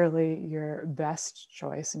necessarily your best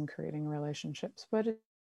choice in creating relationships, but it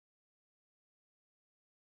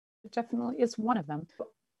definitely is one of them.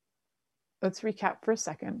 let's recap for a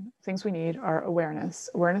second. Things we need are awareness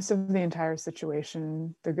of the entire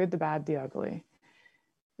situation, the good, the bad, the ugly.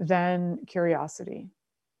 Then curiosity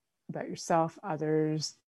about yourself,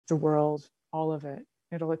 others, the world, all of it.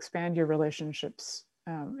 It'll expand your relationships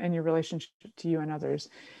and your relationship to you and others.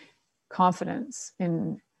 Confidence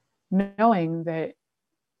in knowing that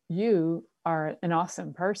you are an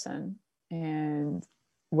awesome person, and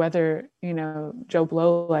whether, Joe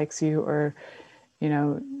Blow likes you or,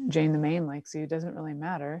 Jane the Main likes you, doesn't really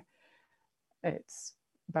matter. It's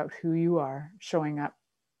about who you are showing up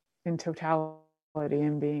in totality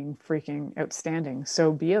and being freaking outstanding.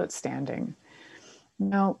 So be outstanding.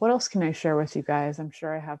 Now, what else can I share with you guys? I'm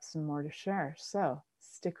sure I have some more to share. So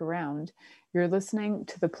stick around. You're listening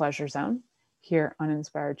to The Pleasure Zone here on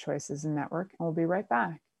Inspired Choices Network, and we'll be right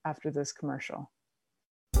back after this commercial.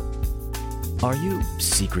 Are you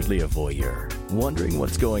secretly a voyeur, wondering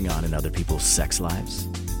what's going on in other people's sex lives?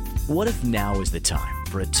 What if now is the time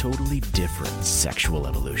for a totally different sexual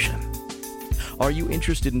evolution? Are you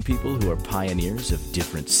interested in people who are pioneers of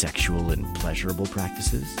different sexual and pleasurable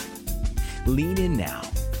practices? Lean in now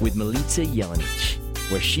with Milica Jelenic,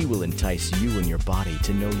 where she will entice you and your body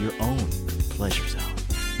to know your own pleasure zone.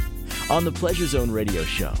 On the Pleasure Zone radio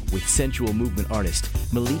show with sensual movement artist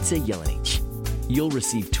Milica Jelenic, you'll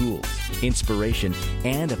receive tools, inspiration,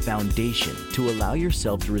 and a foundation to allow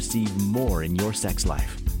yourself to receive more in your sex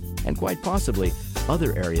life, and quite possibly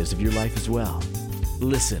other areas of your life as well.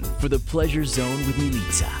 Listen for The Pleasure Zone with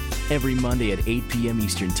Milica every Monday at 8 p.m.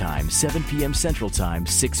 Eastern Time, 7 p.m. Central Time,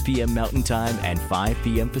 6 p.m. Mountain Time, and 5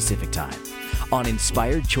 p.m. Pacific Time on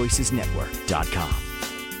InspiredChoicesNetwork.com.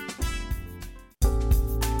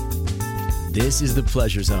 This is The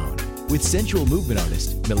Pleasure Zone with sensual movement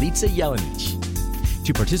artist Milica Jelenic.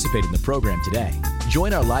 To participate in the program today,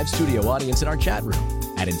 join our live studio audience in our chat room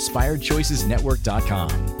at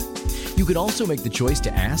InspiredChoicesNetwork.com. You can also make the choice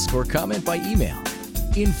to ask or comment by email,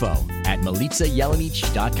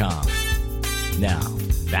 info@MilicaJelenic.com. Now,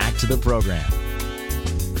 back to the program.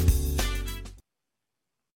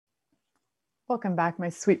 Welcome back, my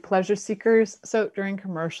sweet pleasure seekers. So during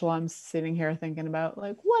commercial, I'm sitting here thinking about,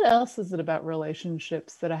 like, what else is it about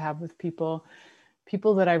relationships that I have with people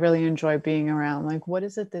that I really enjoy being around? Like, what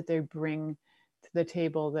is it that they bring to the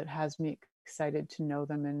table that has me excited to know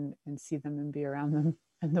them and see them and be around them?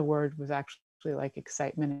 And the word was actually like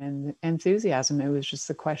excitement and enthusiasm. It was just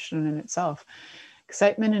a question in itself.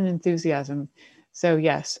 Excitement and enthusiasm. So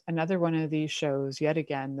yes, another one of these shows yet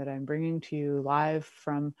again that I'm bringing to you live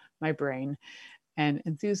from my brain. And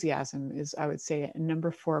enthusiasm is, I would say, a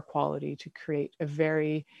number 4 quality to create a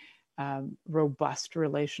very robust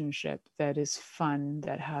relationship that is fun,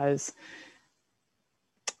 that has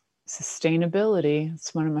sustainability.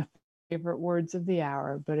 It's one of my favorite words of the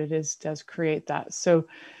hour, but it does create that. So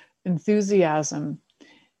enthusiasm,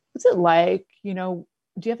 what's it like,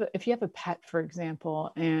 if you have a pet, for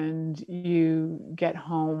example, and you get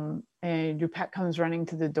home and your pet comes running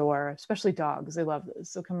to the door, especially dogs, they love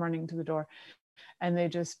this. They'll come running to the door and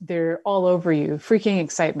they're all over you, freaking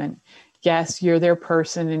excitement. Yes, you're their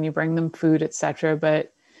person and you bring them food, etc.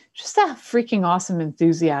 But just that freaking awesome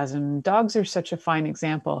enthusiasm. Dogs are such a fine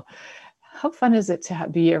example. How fun is it to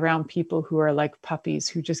be around people who are like puppies,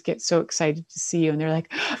 who just get so excited to see you? And they're like,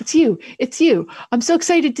 oh, it's you. I'm so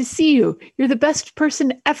excited to see you. You're the best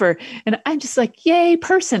person ever. And I'm just like, yay,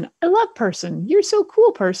 person. I love person. You're so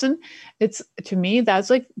cool, person. To me,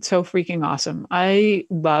 that's like so freaking awesome. I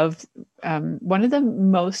love, one of the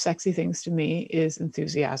most sexy things to me is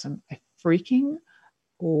enthusiasm. I freaking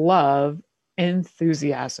love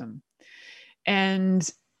enthusiasm. And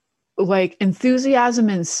like enthusiasm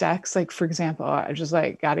in sex, like, for example, I just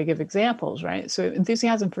got to give examples, right? So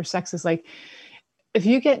enthusiasm for sex is like, if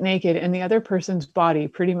you get naked and the other person's body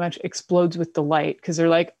pretty much explodes with delight because they're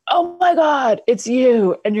like, oh my God, it's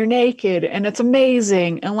you and you're naked and it's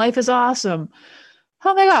amazing and life is awesome.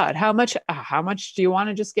 Oh my God, how much do you want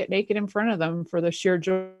to just get naked in front of them for the sheer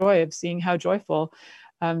joy of seeing how joyful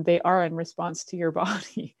they are in response to your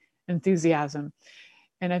body? Enthusiasm.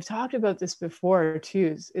 And I've talked about this before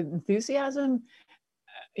too. Enthusiasm,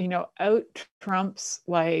 out trumps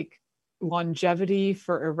like longevity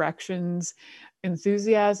for erections.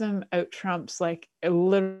 Enthusiasm out trumps like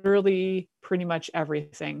literally pretty much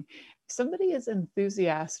everything. If somebody is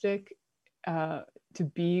enthusiastic to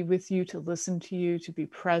be with you, to listen to you, to be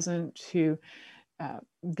present, to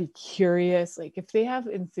be curious. Like if they have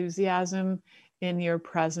enthusiasm in your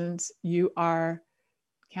presence, you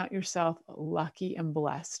count yourself lucky and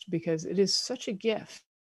blessed, because it is such a gift.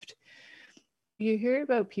 You hear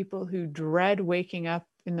about people who dread waking up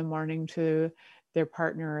in the morning to their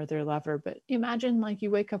partner or their lover. But imagine like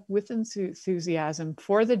you wake up with enthusiasm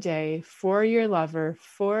for the day, for your lover,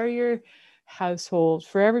 for your household,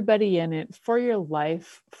 for everybody in it, for your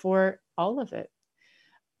life, for all of it.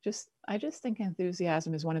 I just think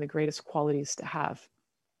enthusiasm is one of the greatest qualities to have.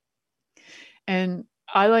 And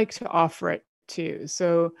I like to offer it too.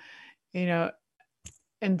 So,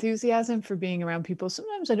 enthusiasm for being around people.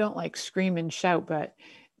 Sometimes I don't like scream and shout, but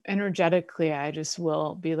energetically, I just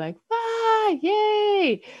will be like,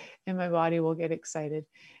 yay. And my body will get excited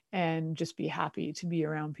and just be happy to be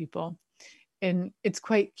around people. And it's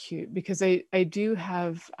quite cute because I do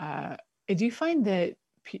find that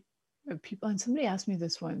people, and somebody asked me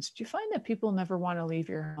this once, do you find that people never want to leave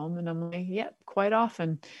your home? And I'm like, yep, quite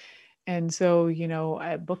often. And so,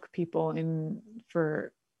 I book people in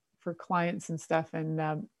for clients and stuff. And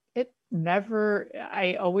I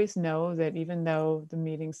always know that even though the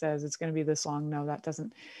meeting says it's going to be this long, no, that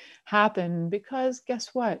doesn't happen, because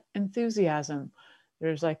guess what? Enthusiasm.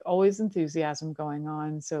 There's like always enthusiasm going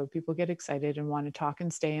on. So people get excited and want to talk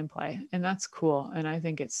and stay and play. And that's cool. And I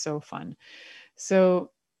think it's so fun. So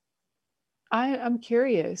I'm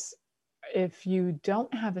curious, if you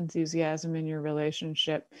don't have enthusiasm in your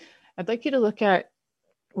relationship, I'd like you to look at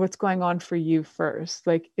what's going on for you first.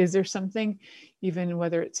 Like, is there something, even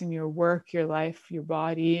whether it's in your work, your life, your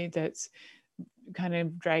body, that's kind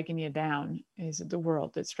of dragging you down? Is it the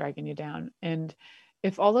world that's dragging you down? And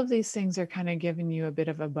if all of these things are kind of giving you a bit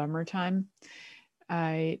of a bummer time,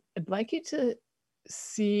 I'd like you to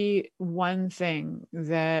see one thing,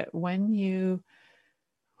 that when you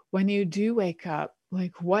do wake up,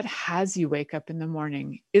 like, what has you wake up in the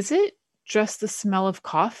morning? Is it just the smell of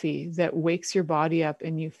coffee that wakes your body up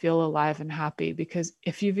and you feel alive and happy? Because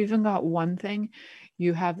if you've even got one thing,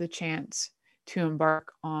 you have the chance to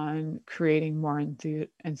embark on creating more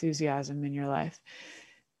enthusiasm in your life.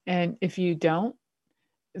 And if you don't,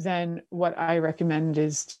 then what I recommend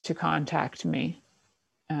is to contact me.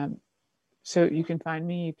 So you can find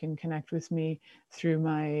me, you can connect with me through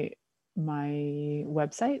my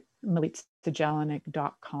website,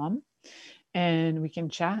 milicajelenic.com, and we can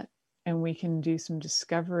chat and we can do some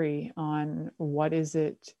discovery on what is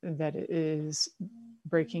it that is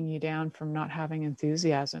breaking you down from not having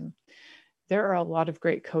enthusiasm. There are a lot of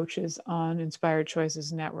great coaches on Inspired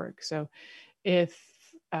Choices Network. So if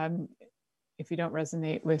you don't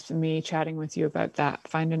resonate with me chatting with you about that,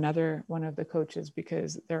 find another one of the coaches,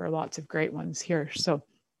 because there are lots of great ones here. So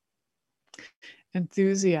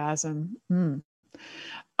enthusiasm.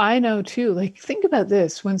 I know too, like, think about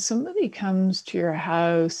this. When somebody comes to your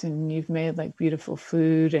house and you've made like beautiful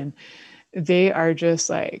food and they are just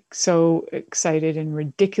like so excited and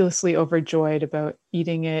ridiculously overjoyed about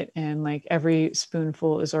eating it, and like every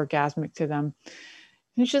spoonful is orgasmic to them.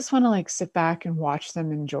 You just want to like sit back and watch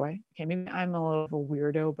them enjoy. Okay, maybe I'm a little of a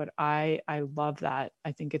weirdo, but I love that.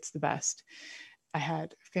 I think it's the best. I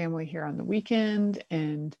had family here on the weekend,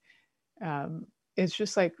 and it's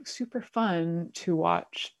just like super fun to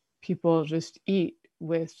watch people just eat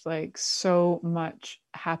with like so much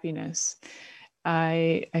happiness.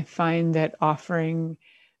 I find that offering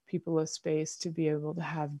people a space to be able to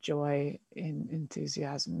have joy and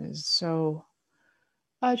enthusiasm is so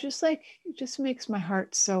just makes my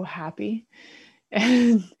heart so happy.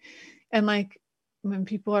 And like when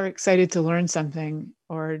people are excited to learn something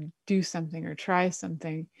or do something or try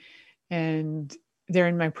something and they're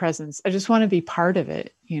in my presence, I just want to be part of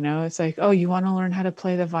it. It's like, oh, you want to learn how to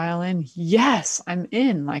play the violin? Yes, I'm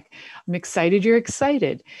in. Like, I'm excited. You're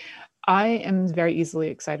excited. I am very easily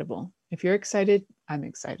excitable. If you're excited, I'm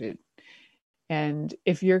excited. And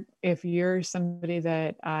if you're somebody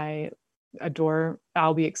that I adore,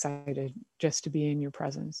 I'll be excited just to be in your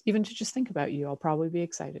presence. Even to just think about you, I'll probably be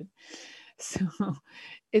excited. So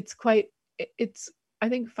I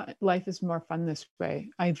think life is more fun this way.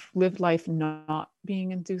 I've lived life not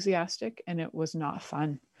being enthusiastic, and it was not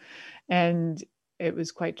fun. And it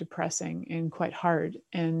was quite depressing and quite hard.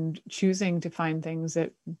 And choosing to find things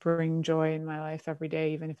that bring joy in my life every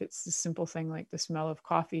day, even if it's the simple thing like the smell of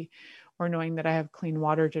coffee, or knowing that I have clean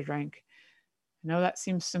water to drink. I know that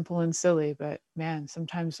seems simple and silly, but man,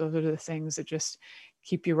 sometimes those are the things that just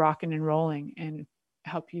keep you rocking and rolling and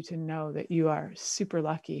help you to know that you are super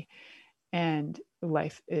lucky. And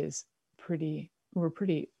life is we're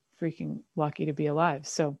pretty freaking lucky to be alive.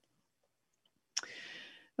 So,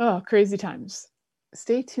 crazy times.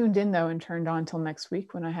 Stay tuned in though, and turned on till next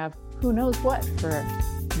week when I have who knows what for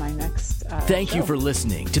my next Thank you show. for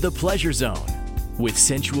listening to The Pleasure Zone with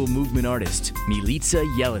sensual movement artist Milica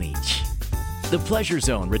Jelenic. The Pleasure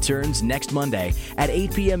Zone returns next Monday at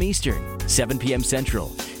 8 p.m. Eastern, 7 p.m.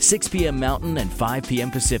 Central, 6 p.m. Mountain and 5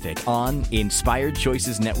 p.m. Pacific on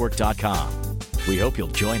InspiredChoicesNetwork.com. We hope you'll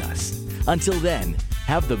join us. Until then,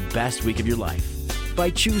 have the best week of your life by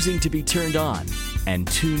choosing to be turned on and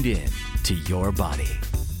tuned in to your body.